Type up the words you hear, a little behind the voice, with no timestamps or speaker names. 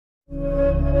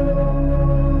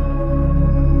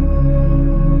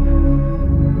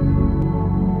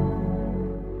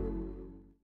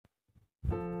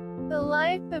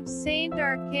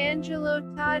Arcangelo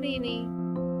Tadini.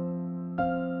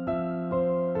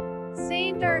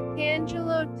 Saint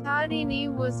Arcangelo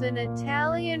Tadini was an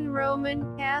Italian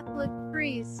Roman Catholic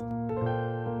priest.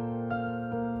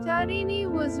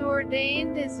 Tadini was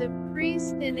ordained as a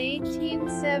priest in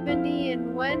 1870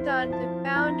 and went on to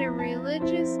found a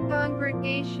religious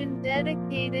congregation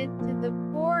dedicated to the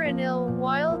poor and ill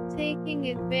while taking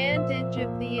advantage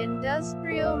of the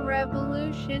Industrial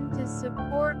Revolution to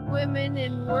support women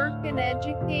in work and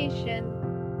education.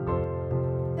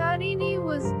 Tadini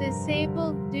was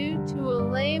disabled due to a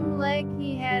lame leg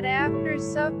he had after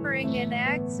suffering an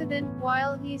accident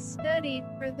while he studied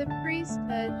for the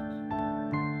priesthood.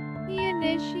 He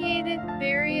initiated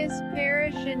various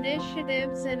parish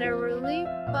initiatives and a relief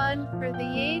fund for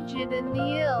the aged and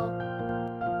the ill.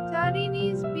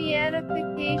 Tadini's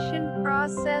beatification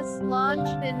process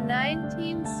launched in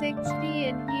 1960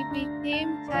 and he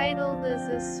became titled as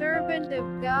a servant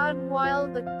of God, while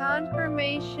the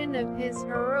confirmation of his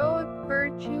heroic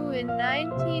virtue in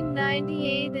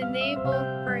 1998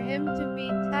 enabled for him to be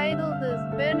titled as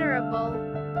Venerable.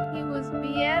 He was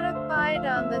beatified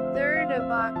on the 3rd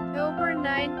of October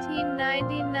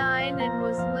 1999 and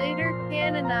was later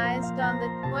canonized on the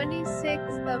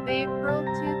 26th of April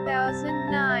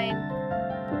 2009.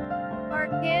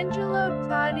 Arcangelo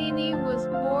Tadini was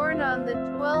born on the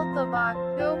 12th of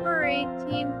October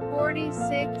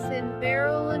 1846 in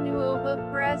Verona Nuova,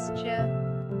 Brescia,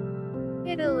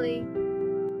 Italy.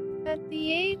 At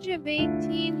the age of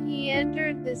 18 he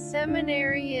entered the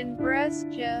seminary in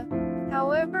Brescia.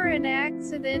 However, an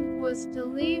accident was to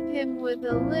leave him with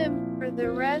a limp for the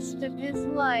rest of his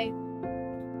life.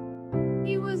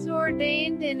 He was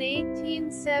ordained in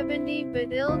 1870,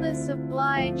 but illness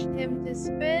obliged him to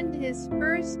spend his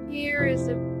first year as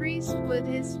a priest with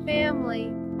his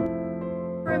family.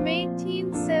 From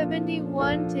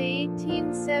 1871 to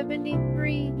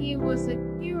 1873 he was a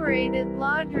curate at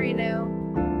Lodrino,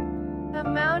 a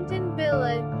mountain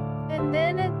village, and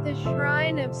then at the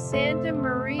shrine of Santa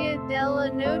Maria della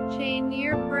Noce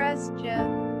near Brescia.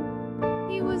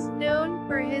 He was known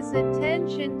for his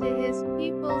attention to his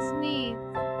people's needs.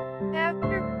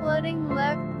 After flooding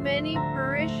left many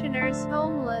parishioners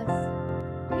homeless,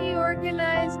 he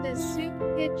organized a soup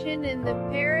kitchen in the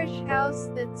parish house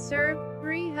that served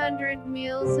 300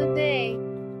 meals a day.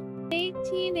 In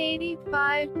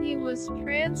 1885 he was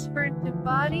transferred to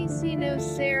Boticino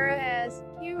Serra as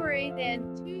curate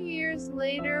and 2 years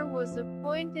later was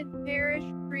appointed parish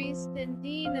priest and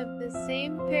dean of the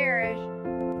same parish,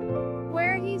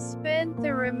 where he spent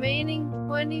the remaining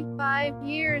 25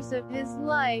 years of his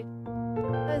life.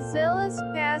 A zealous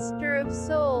pastor of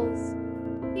souls,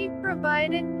 he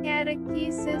provided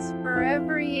catechesis for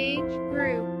every age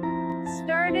group,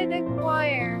 started a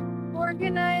choir,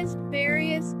 organized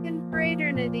various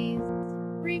confraternities,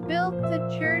 rebuilt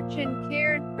the church and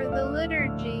cared for the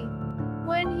liturgy.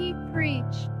 When he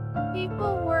preached,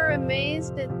 people were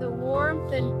amazed at the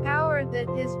warmth and power that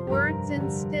his words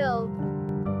instilled.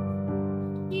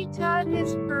 He taught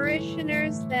his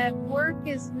parishioners that work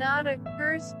is not a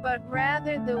curse but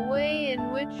rather the way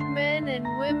in which men and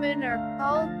women are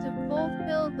called to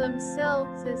fulfill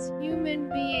themselves as human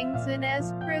beings and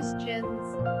as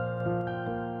Christians.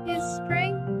 His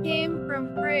strength came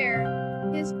from prayer.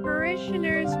 His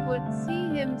parishioners would see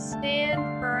him stand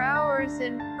for hours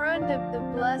in front of the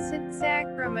Blessed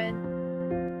Sacrament.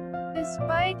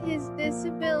 Despite his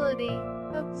disability,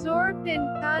 absorbed in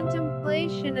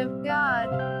contemplation of God,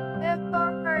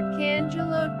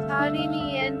 Arcangelo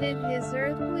Tadini ended his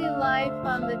earthly life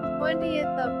on the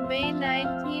 20th of May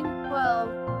 1912.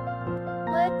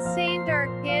 Let Saint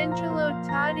Arcangelo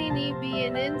Tadini be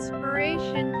an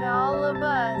inspiration to all of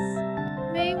us.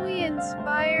 May we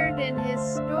inspired in his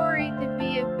story to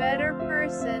be a better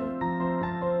person.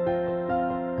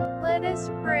 Let us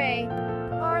pray.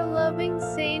 Our loving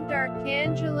Saint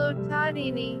Arcangelo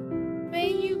Tadini, may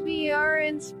you be our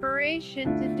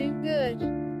inspiration to do good.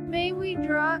 May we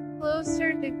draw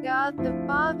closer to God the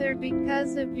Father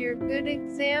because of your good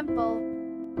example.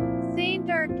 Saint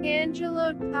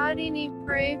Arcangelo Tadini,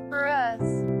 pray for us.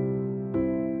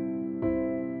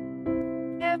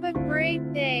 Have a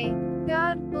great day.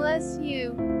 God bless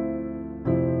you.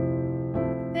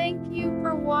 Thank you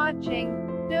for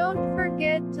watching. Don't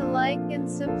forget to like and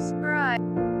subscribe.